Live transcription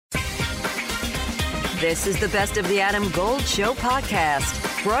This is the Best of the Adam Gold Show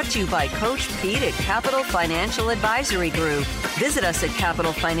podcast, brought to you by Coach Pete at Capital Financial Advisory Group. Visit us at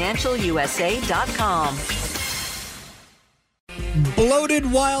capitalfinancialusa.com.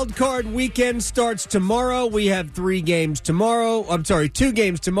 Bloated wild card weekend starts tomorrow. We have 2 games tomorrow,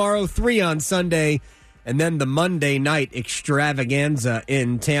 3 on Sunday, and then the Monday night extravaganza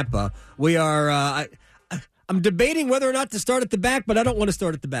in Tampa. We are, I'm debating whether or not to start at the back, but I don't want to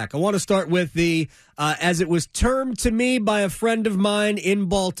start at the back. I want to start with the, as it was termed to me by a friend of mine in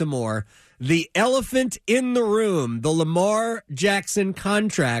Baltimore, the elephant in the room, the Lamar Jackson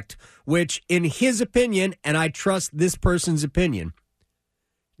contract, which in his opinion, and I trust this person's opinion,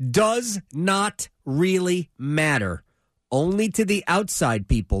 does not really matter. Only to the outside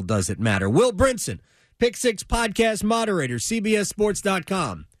people does it matter. Will Brinson, Pick Six podcast moderator,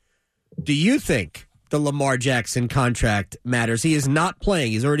 CBSSports.com. Do you think the Lamar Jackson contract matters? He is not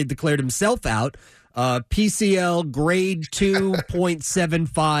playing. He's already declared himself out. PCL grade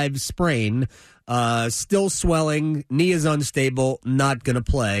 2.75 sprain. Still swelling. Knee is unstable. Not going to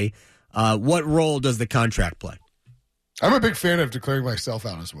play. What role does the contract play? I'm a big fan of declaring myself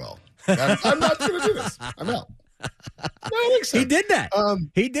out as well. I'm not going to do this. I'm out. No, he did that.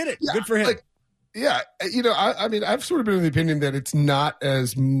 He did it. Yeah, good for him. I mean, I've sort of been of the opinion that it's not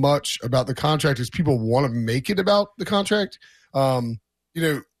as much about the contract as people want to make it about the contract.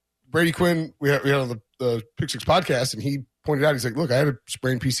 Brady Quinn, we had on the Pick Six podcast, and he pointed out, he's like, look, I had a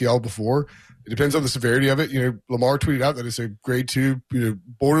sprained PCL before. It depends on the severity of it. Lamar tweeted out that it's a grade 2,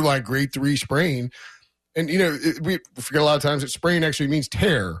 borderline grade 3 sprain. And, we forget a lot of times that sprain actually means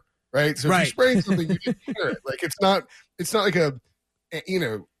tear, right? So if you sprain something, you didn't tear it. Like, it's not like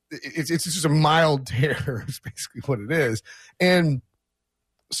it's just a mild tear is basically what it is. And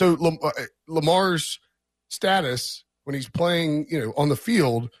so Lamar's status when he's playing, on the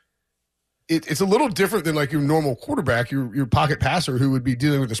field, it's a little different than like your normal quarterback, your pocket passer who would be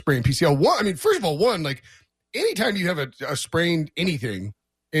dealing with a sprained PCL. First of all, anytime you have a sprained anything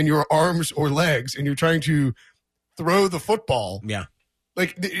in your arms or legs and you're trying to throw the football,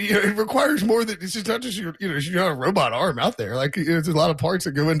 it requires more than it's just not just you're not a robot arm out there. Like there's a lot of parts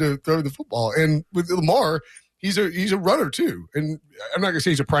that go into throwing the football. And with Lamar, he's a runner too. And I'm not going to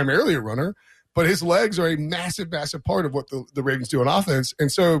say he's primarily a runner, but his legs are a massive, massive part of what the Ravens do on offense.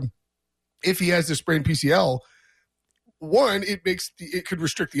 And so if he has this sprained PCL, one, it could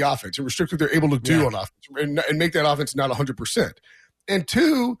restrict the offense and restrict what they're able to do on offense and make that offense not 100%. And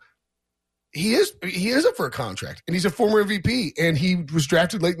two, he is up for a contract, and he's a former MVP, and he was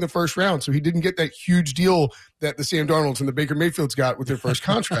drafted late in the first round, so he didn't get that huge deal that the Sam Darnolds and the Baker Mayfields got with their first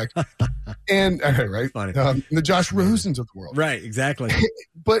contract. And right, funny. The Josh Rosens of the world, right? Exactly.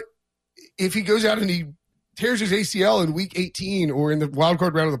 But if he goes out and he tears his ACL in Week 18 or in the wild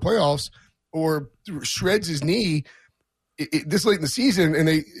card round of the playoffs, or shreds his knee this late in the season,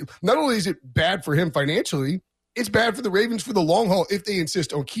 and not only is it bad for him financially, it's bad for the Ravens for the long haul if they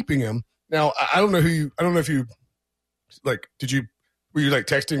insist on keeping him. Now, I don't know if you were you like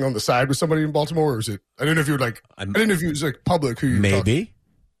texting on the side with somebody in Baltimore, or is it? I don't know if you were like, I didn't know if it was like public who you maybe.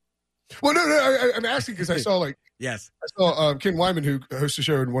 Well, no, I'm asking because I saw yes, I saw Ken Wyman, who hosts a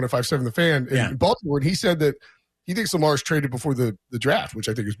show in 105.7 The Fan in Baltimore, and he said that he thinks Lamar's traded before the draft, which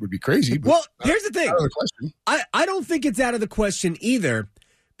I think would be crazy. But well, here's the thing. Out of the question. I don't think it's out of the question either,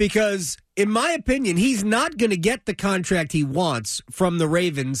 because in my opinion, he's not going to get the contract he wants from the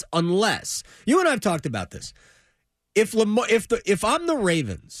Ravens unless you and I have talked about this. If I'm the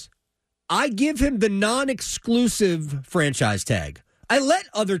Ravens, I give him the non-exclusive franchise tag. I let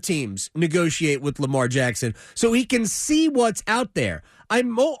other teams negotiate with Lamar Jackson so he can see what's out there.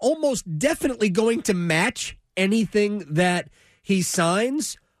 I'm almost definitely going to match anything that he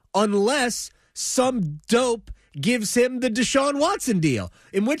signs unless some dope gives him the Deshaun Watson deal,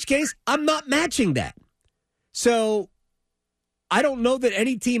 in which case I'm not matching that. So I don't know that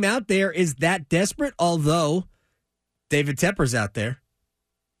any team out there is that desperate, although David Tepper's out there.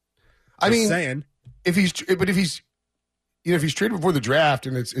 If he's traded before the draft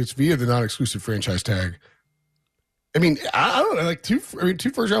and it's via the non-exclusive franchise tag, I don't know, like two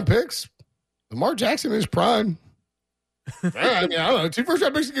first-round picks. Lamar Jackson in his prime. I don't know, 2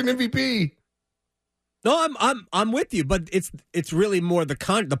 first-round picks to get an MVP. No, I'm with you, but it's really more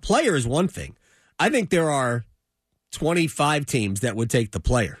the player is one thing. I think there are 25 teams that would take the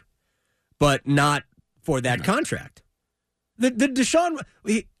player, but not for that contract. The Deshaun,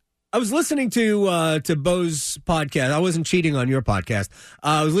 I was listening to Bo's podcast. I wasn't cheating on your podcast.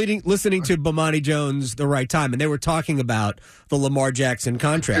 I was listening to Bomani Jones the right time, and they were talking about the Lamar Jackson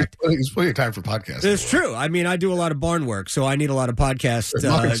contract. There's plenty of time for podcasts. It's true. I mean, I do a lot of barn work, so I need a lot of podcast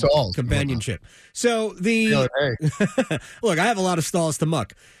companionship. So look, I have a lot of stalls to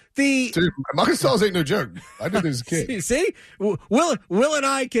muck. Dude, mucking stalls ain't no joke. I did this as a kid. See, Will and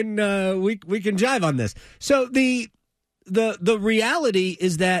I can we can jive on this. So the reality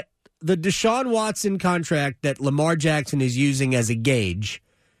is that the Deshaun Watson contract that Lamar Jackson is using as a gauge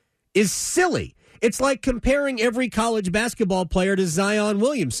is silly. It's like comparing every college basketball player to Zion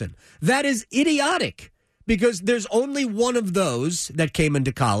Williamson. That is idiotic because there's only one of those that came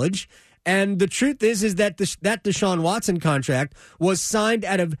into college. And the truth is that that Deshaun Watson contract was signed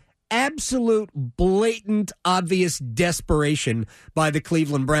out of absolute, blatant, obvious desperation by the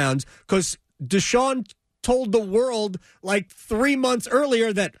Cleveland Browns because Deshaun told the world like 3 months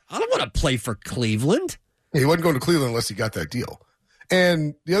earlier that I don't want to play for Cleveland. Yeah, he wasn't going to Cleveland unless he got that deal.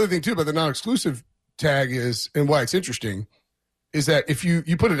 And the other thing, too, about the non-exclusive tag is, and why it's interesting, is that if you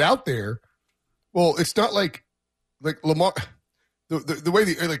put it out there, well, it's not like Lamar, the way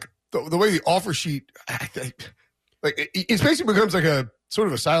the offer sheet, it basically becomes like a sort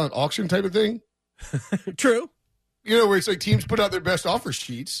of a silent auction type of thing. True. Where it's like teams put out their best offer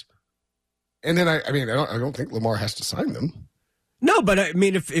sheets. And then I don't think Lamar has to sign them. No, but I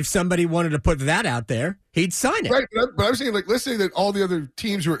mean, if somebody wanted to put that out there, he'd sign it. Right, but I'm saying, like, let's say that all the other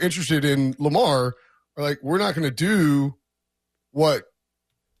teams who are interested in Lamar are like, we're not going to do what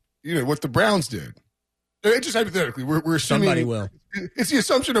the Browns did. Just hypothetically, we're assuming somebody will. It's the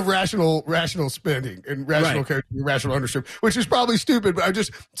assumption of rational spending and rational coaching and rational ownership, which is probably stupid. But I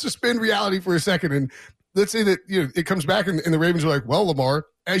just suspend reality for a second, and let's say that it comes back, and the Ravens are like, well, Lamar,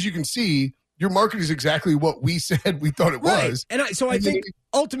 as you can see, your market is exactly what we said we thought it was. And I think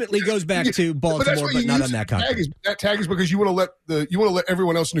ultimately goes back to Baltimore, but not on that contract. That tag is because you want to let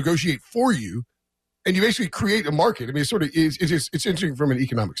everyone else negotiate for you, and you basically create a market. I mean, it's interesting from an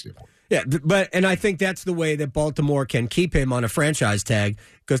economic standpoint. Yeah, and I think that's the way that Baltimore can keep him on a franchise tag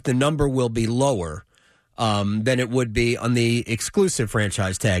because the number will be lower than it would be on the exclusive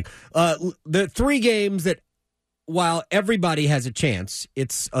franchise tag. The 3 games that, while everybody has a chance,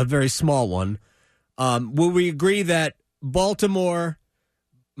 it's a very small one. Will we agree that Baltimore,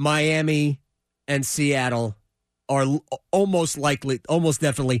 Miami, and Seattle are almost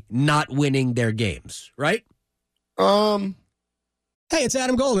definitely not winning their games, right? Hey, it's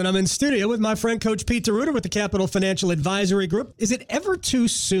Adam Golden. I'm in studio with my friend Coach Pete DeRuiter with the Capital Financial Advisory Group. Is it ever too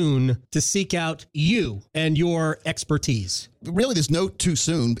soon to seek out you and your expertise? Really, there's no too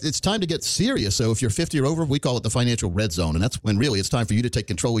soon. It's time to get serious. So if you're 50 or over, we call it the financial red zone. And that's when really it's time for you to take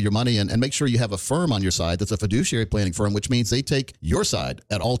control of your money and make sure you have a firm on your side that's a fiduciary planning firm, which means they take your side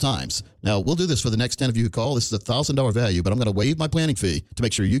at all times. Now, we'll do this for the next 10 of you who call. This is a $1,000 value, but I'm going to waive my planning fee to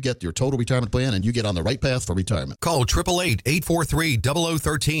make sure you get your total retirement plan and you get on the right path for retirement. Call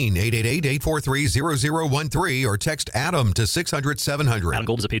 888-843-0013, 888-843-0013, or text Adam to 600-700. Adam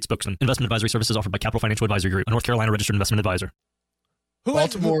Gold is a paid spokesman. Investment advisory services offered by Capital Financial Advisory Group, a North Carolina registered investment advisor.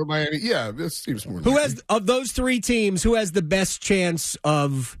 Baltimore, Miami. Yeah, this seems more. Who has, of those 3 teams, who has the best chance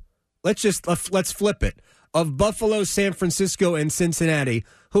of, let's flip it, of Buffalo, San Francisco, and Cincinnati,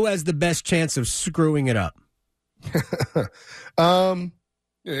 who has the best chance of screwing it up?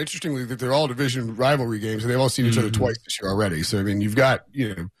 Interestingly, that they're all division rivalry games, and they've all seen each other twice this year already. So, I mean, you've got,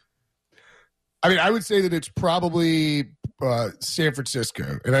 I would say that it's probably San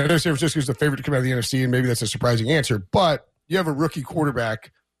Francisco. And I know San Francisco is the favorite to come out of the NFC, and maybe that's a surprising answer, but you have a rookie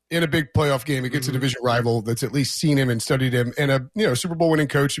quarterback in a big playoff game against a division rival that's at least seen him and studied him, and a Super Bowl winning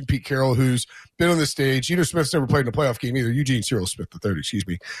coach in Pete Carroll who's been on the stage. Geno Smith's never played in a playoff game either. Eugene Cyril Smith III, excuse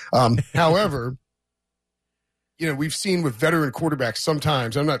me. However, we've seen with veteran quarterbacks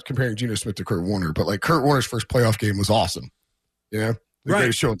sometimes. I'm not comparing Geno Smith to Kurt Warner, but like Kurt Warner's first playoff game was awesome. The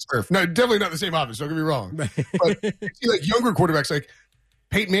greatest show on turf. No, definitely not the same offense. Don't get me wrong. But you see, like younger quarterbacks, like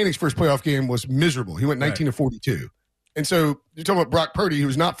Peyton Manning's first playoff game was miserable. He went 19-42. And so you're talking about Brock Purdy, who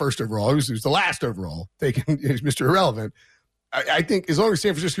was not first overall. He was the last overall. He's Mr. Irrelevant. I think as long as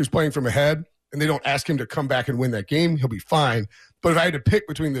San Francisco's playing from ahead and they don't ask him to come back and win that game, he'll be fine. But if I had to pick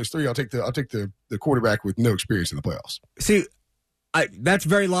between those 3, I'll take the quarterback with no experience in the playoffs. See, that's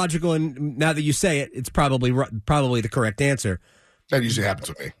very logical, and now that you say it, it's probably the correct answer. That usually happens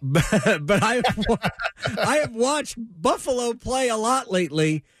with me. But I have watched Buffalo play a lot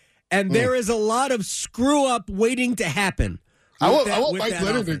lately. And there is a lot of screw up waiting to happen. I want Mike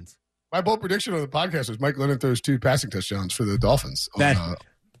Lennon. My bold prediction on the podcast was Mike Lennon throws 2 passing touchdowns for the Dolphins. That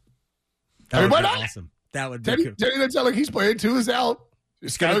would be awesome. That would be Teddy doesn't sound like he's playing. 2 is out.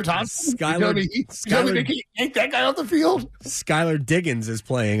 Skylar Thompson? You tell me they can't yank that guy off the field? Skylar Diggins is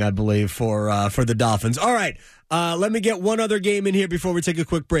playing, I believe, for the Dolphins. All right, let me get one other game in here before we take a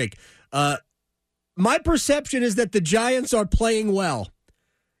quick break. My perception is that the Giants are playing well,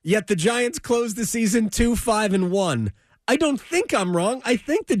 yet the Giants closed the season 2-5-1. I don't think I'm wrong. I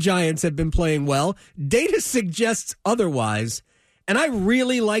think the Giants have been playing well. Data suggests otherwise, and I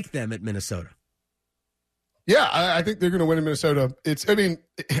really like them at Minnesota. Yeah, I think they're going to win in Minnesota.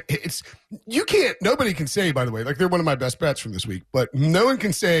 Nobody can say, by the way, like they're one of my best bets from this week, but no one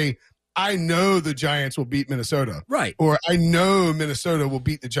can say, I know the Giants will beat Minnesota. Right. Or I know Minnesota will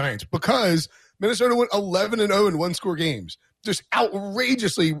beat the Giants because Minnesota went 11-0 in one-score games. Just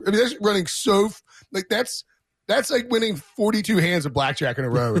outrageously. That's running that's like winning 42 hands of blackjack in a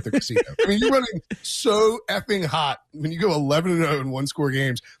row at the casino. You're running so effing hot when you go 11-0 in one-score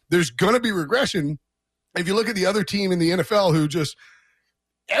games. There's going to be regression. If you look at the other team in the NFL who just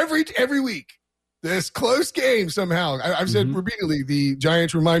every week, this close game somehow. I've said repeatedly, the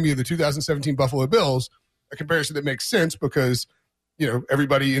Giants remind me of the 2017 Buffalo Bills, a comparison that makes sense because,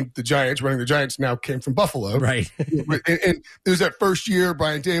 everybody in the Giants running the Giants now came from Buffalo. Right. and there's that first year,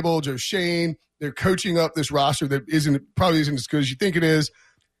 Brian Dable, Joe Shane, they're coaching up this roster that probably isn't as good as you think it is.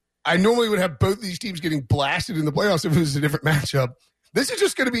 I normally would have both these teams getting blasted in the playoffs if it was a different matchup. This is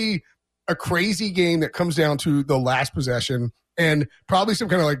just going to be a crazy game that comes down to the last possession and probably some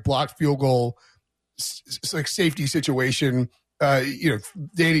kind of like blocked field goal, like safety situation.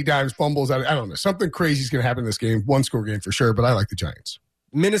 Danny Dimes fumbles. I don't know. Something crazy is going to happen in this game. One-score game for sure, but I like the Giants.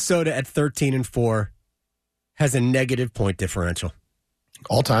 Minnesota at 13-4 has a negative point differential.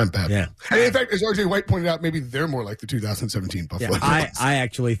 All-time bad. Yeah. And in fact, as RJ White pointed out, maybe they're more like the 2017 Buffalo. Yeah, I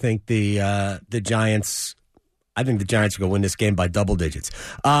actually think the Giants. I think the Giants are going to win this game by double digits.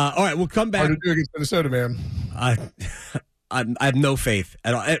 All right, we'll come back. Hard to do against Minnesota, man. I have no faith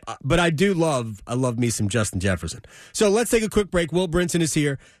at all. But I love me some Justin Jefferson. So let's take a quick break. Will Brinson is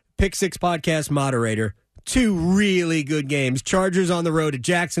here, Pick Six podcast moderator. Two really good games. Chargers on the road at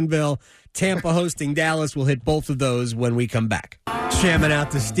Jacksonville. Tampa hosting Dallas. We'll hit both of those when we come back. Shamming out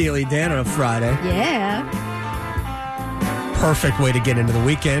to Steely Dan on a Friday. Yeah. Perfect way to get into the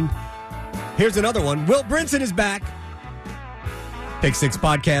weekend. Here's another one. Will Brinson is back. Pick Six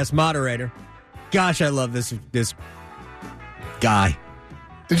podcast moderator. Gosh, I love this guy.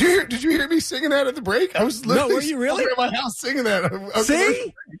 Did you hear me singing that at the break? I was literally were you really at my house singing that.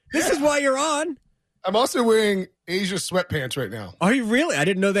 See? This is why you're on. I'm also wearing Asia sweatpants right now. Are you really? I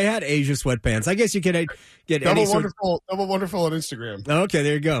didn't know they had Asia sweatpants. I guess you could get Double Wonderful on Instagram. Okay,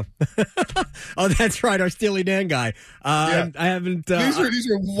 there you go. Oh, that's right, our Steely Dan guy. Yeah. I haven't.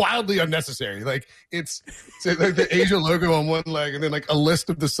 These are wildly unnecessary. Like it's like the Asia logo on one leg, and then like a list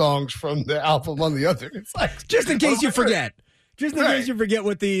of the songs from the album on the other. It's like just in case you forget. Just in case you forget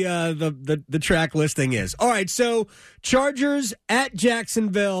what the track listing is. All right, so Chargers at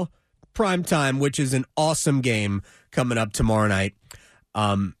Jacksonville. Prime time, which is an awesome game coming up tomorrow night.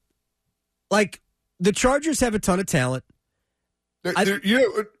 The Chargers have a ton of talent.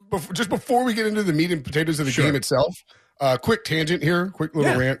 Just before we get into the meat and potatoes of the game itself, quick tangent here, quick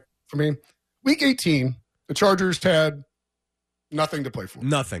little rant for me. Week 18, the Chargers had nothing to play for.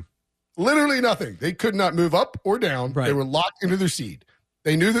 Nothing. Literally nothing. They could not move up or down. Right. They were locked into their seed.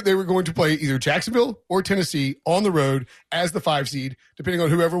 They knew that they were going to play either Jacksonville or Tennessee on the road as the 5 seed, depending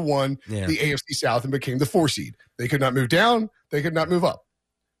on whoever won the AFC South and became the 4 seed. They could not move down. They could not move up.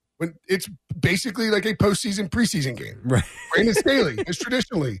 When it's basically like a preseason game. Right. Brandon Staley has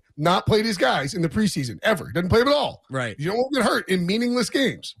traditionally not played his guys in the preseason ever. Doesn't play them at all. Right. You don't want to get hurt in meaningless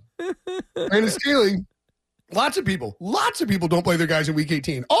games. Brandon Staley, lots of people don't play their guys in Week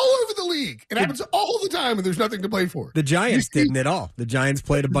 18 all over the league. It happens all the time, and there's nothing to play for. The Giants didn't at all. The Giants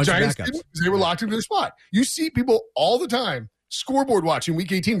played a bunch of backups. They were locked into their spot. You see people all the time scoreboard watching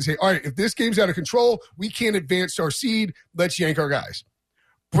Week 18 and say, all right, if this game's out of control, we can't advance our seed. Let's yank our guys.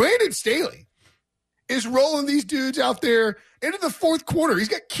 Brandon Staley is rolling these dudes out there into the fourth quarter. He's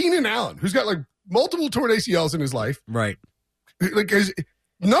got Keenan Allen, who's got like multiple torn ACLs in his life. Right. Like his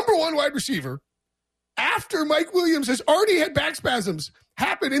number one wide receiver. After Mike Williams has already had back spasms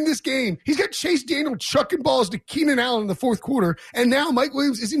happen in this game, he's got Chase Daniel chucking balls to Keenan Allen in the fourth quarter, and now Mike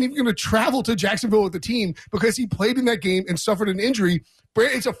Williams isn't even going to travel to Jacksonville with the team because he played in that game and suffered an injury.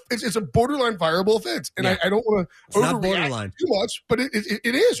 It's a borderline fireable offense, and I don't want to overreact too much, but it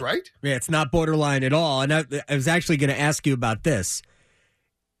is, right? Yeah, it's not borderline at all. And I was actually going to ask you about this.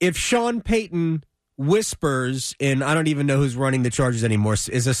 If Sean Payton whispers in, I don't even know who's running the Chargers anymore.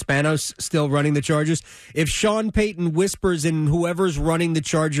 Is Espanos still running the Chargers? If Sean Payton whispers in whoever's running the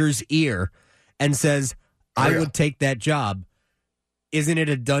Chargers' ear and says, I would take that job, isn't it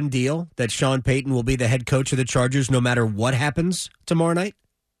a done deal that Sean Payton will be the head coach of the Chargers no matter what happens tomorrow night?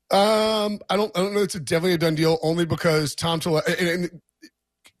 I don't know. It's definitely a done deal only because Tom Telesco, and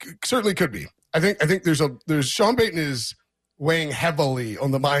certainly could be. I think there's Sean Payton is weighing heavily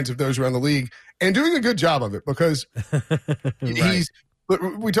on the minds of those around the league and doing a good job of it because he's. But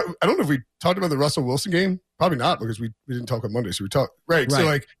I don't know if we talked about the Russell Wilson game. Probably not because we didn't talk on Monday. So we talked right. So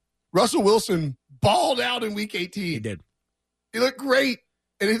like Russell Wilson balled out in Week 18. He did. He looked great,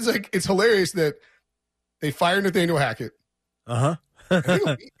 and it's hilarious that they fired Nathaniel Hackett. Uh-huh. I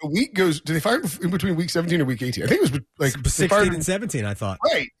think a week goes. Did they fire him in between Week 17 and Week 18? I think it was like 16 and 17. I thought.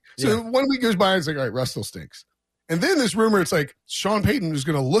 Right. So 1 week goes by, and it's like, all right, Russ still stinks. And then this rumor, it's like Sean Payton is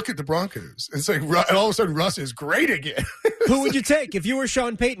going to look at the Broncos. It's like, and all of a sudden, Russ is great again. Who would you take if you were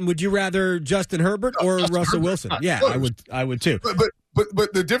Sean Payton? Would you rather Justin Herbert or Justin Russell Herbert, Wilson? Yeah, close. I would too.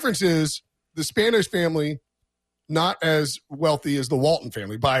 But the difference is the Spanos family not as wealthy as the Walton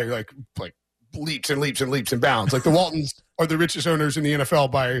family by like leaps and leaps and leaps and bounds. Like the Waltons are the richest owners in the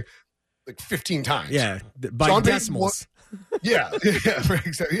NFL by like 15 times. Yeah, by Sean decimals.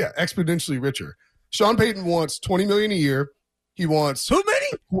 Exponentially richer. Sean Payton wants $20 million a year. He wants who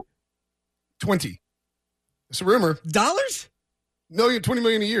many? 20. It's a rumor. Dollars? $20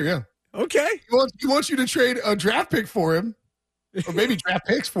 million a year. Yeah. Okay. He wants you to trade a draft pick for him, or maybe draft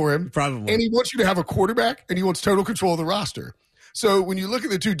picks for him. Probably. And he wants you to have a quarterback, and he wants total control of the roster. So when you look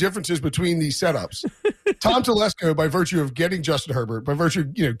at the two differences between these setups, Tom Telesco, by virtue of getting Justin Herbert, by virtue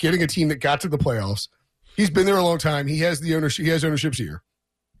of getting a team that got to the playoffs, he's been there a long time. He has the ownership. He has ownership's ear.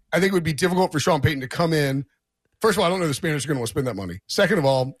 I think it would be difficult for Sean Payton to come in. First of all, I don't know if the Spanish are going to want to spend that money. Second of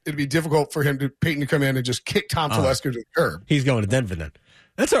all, it'd be difficult for Payton to come in and just kick Tom Telesco to the curb. He's going to Denver then.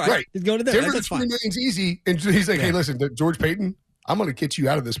 That's all right. Right. He's going to Denver. Denver, That's fine. $3 million's easy. And he's like, hey, listen, George Payton, I'm going to get you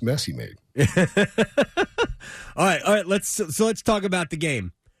out of this mess he made. All right. Let's talk about the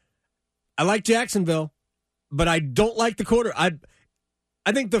game. I like Jacksonville, but I don't like the quarter. I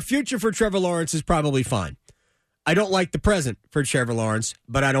think the future for Trevor Lawrence is probably fine. I don't like the present for Trevor Lawrence,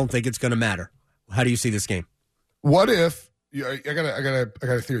 but I don't think it's going to matter. How do you see this game? What if I got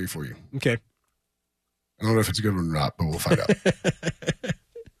a theory for you? Okay. I don't know if it's a good one or not, but we'll find out.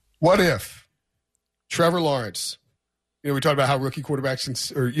 What if Trevor Lawrence? We talked about how rookie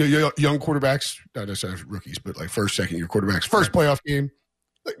quarterbacks or young quarterbacks, not necessarily rookies, but like first, second year quarterbacks, first playoff game.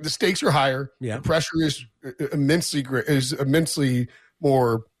 Like the stakes are higher. Yeah. The pressure is immensely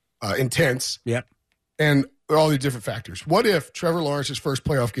more intense. Yep. And all these different factors. What if Trevor Lawrence's first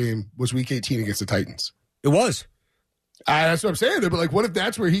playoff game was Week 18 against the Titans? It was. That's what I'm saying. But like, what if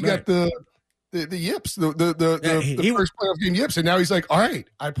that's where he got the yips, the first playoff game yips, and now he's like, all right,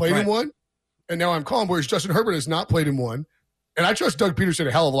 I played in one, and now I'm calm. Whereas Justin Herbert has not played in one, and I trust Doug Peterson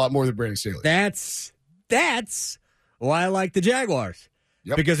a hell of a lot more than Brandon Staley. That's why I like the Jaguars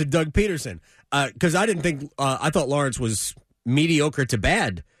because of Doug Peterson. Because I didn't think I thought Lawrence was mediocre to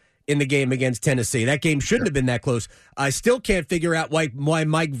bad in the game against Tennessee. That game shouldn't have been that close. I still can't figure out why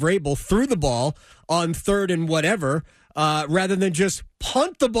Mike Vrabel threw the ball on third and whatever rather than just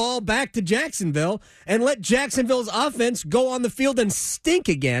punt the ball back to Jacksonville and let Jacksonville's offense go on the field and stink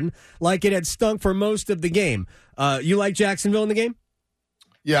again like it had stunk for most of the game. You like Jacksonville in the game?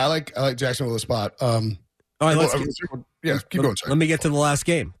 Yeah, I like Jacksonville in the spot. All right, keep going. Sorry. Let me get to the last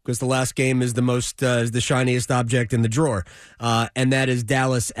game because the last game is the shiniest object in the drawer, and that is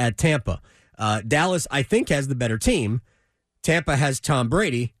Dallas at Tampa. Dallas, I think, has the better team. Tampa has Tom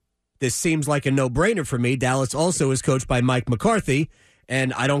Brady. This seems like a no-brainer for me. Dallas also is coached by Mike McCarthy,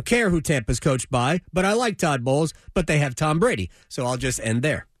 and I don't care who Tampa's coached by, but I like Todd Bowles, but they have Tom Brady, so I'll just end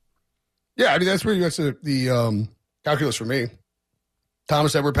there. Yeah, I mean, that's pretty much the calculus for me.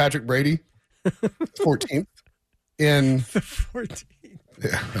 Thomas Edward Patrick Brady, 14th. In 14th.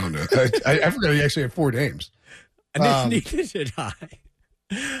 Yeah, I don't know. I forgot he actually had 4 names. And neither did I.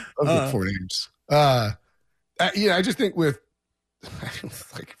 4 names. I just think with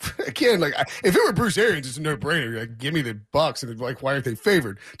if it were Bruce Arians, it's a no-brainer. Like, give me the Bucks, and like, why aren't they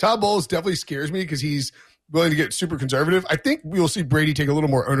favored? Todd Bowles definitely scares me because he's willing to get super conservative. I think we'll see Brady take a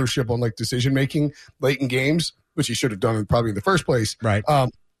little more ownership on like decision making late in games, which he should have done probably in the first place. Right.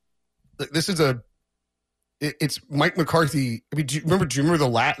 This is it's Mike McCarthy. I mean, do you remember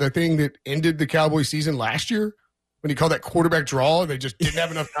the thing that ended the Cowboys season last year when he called that quarterback draw and they just didn't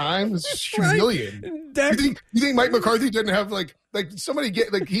have enough time? It's just humiliating. You think Mike McCarthy doesn't have like somebody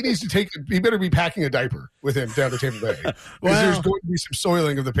he needs to he better be packing a diaper with him down to Tampa Bay because there's going to be some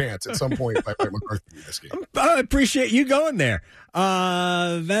soiling of the pants at some point by Mike McCarthy in this game. I appreciate you going there.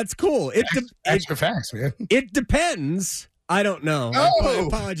 That's cool. Extra facts, man. It depends. I don't know. Oh. I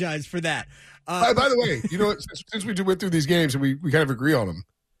apologize for that. By the way, you know what? Since we went through these games and we kind of agree on them.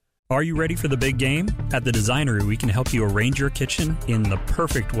 Are you ready for the big game? At the Designery, we can help you arrange your kitchen in the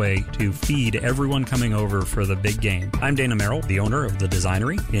perfect way to feed everyone coming over for the big game. I'm Dana Merrill, the owner of the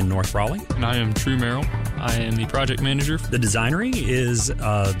Designery in North Raleigh. And I am True Merrill. I am the project manager. The Designery is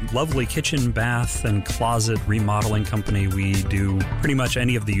a lovely kitchen, bath, and closet remodeling company. We do pretty much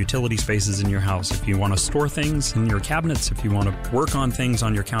any of the utility spaces in your house. If you want to store things in your cabinets, if you want to work on things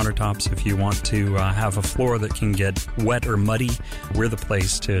on your countertops, if you want to have a floor that can get wet or muddy, we're the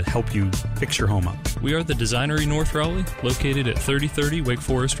place to help you fix your home up. We are the Designery North Raleigh, located at 3030 Wake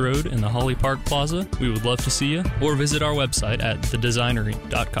Forest Road in the Holly Park Plaza. We would love to see you, or visit our website at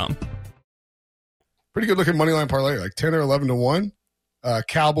thedesignery.com. Pretty good looking money line parlay, like 10 or 11 to 1.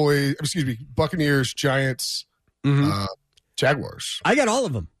 Buccaneers, Giants, Jaguars. I got all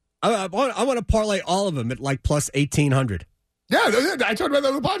of them. I want to parlay all of them at like plus 1,800. Yeah, I talked about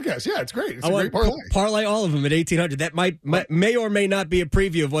that on the podcast. Yeah, it's great. It's a great parlay. Parlay all of them at 1,800. That may or may not be a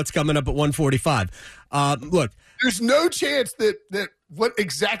preview of what's coming up at 145. Look, there's no chance that what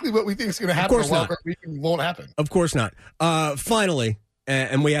we think is going to happen on Wild Card Weekend won't happen. Of course not. Finally,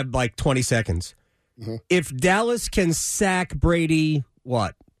 and we have like 20 seconds. Mm-hmm. If Dallas can sack Brady,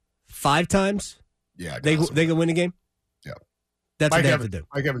 5 times? Yeah, they can win a game. Yeah, that's what they have to do.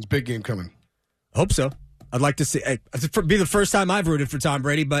 Mike Evans' big game coming. Hope so. I'd like to see it'd be the first time I've rooted for Tom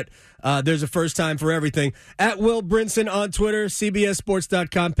Brady, but there's a first time for everything. At Will Brinson on Twitter,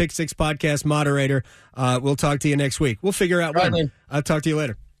 CBSSports.com, Pick 6 podcast moderator. We'll talk to you next week. We'll figure out when. Man. I'll talk to you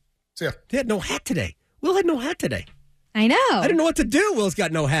later. See ya. He had no hat today. Will had no hat today. I know. I didn't know what to do. Will's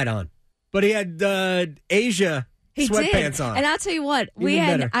got no hat on. But he had Asia sweatpants on. And I'll tell you what,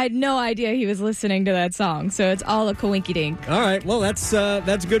 I had no idea he was listening to that song, so it's all a coinkydink. All right, well,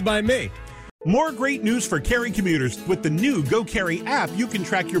 that's good by me. More great news for Cary commuters. With the new Go Cary app, you can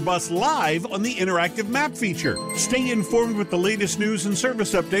track your bus live on the interactive map feature. Stay informed with the latest news and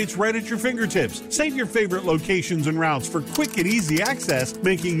service updates right at your fingertips. Save your favorite locations and routes for quick and easy access,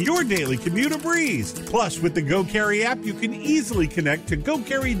 making your daily commute a breeze. Plus, with the Go Cary app, you can easily connect to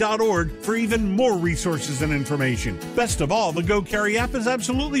gocary.org for even more resources and information. Best of all, the Go Cary app is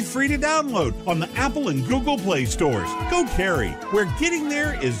absolutely free to download on the Apple and Google Play stores. Go Cary, where getting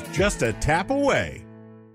there is just a tap away.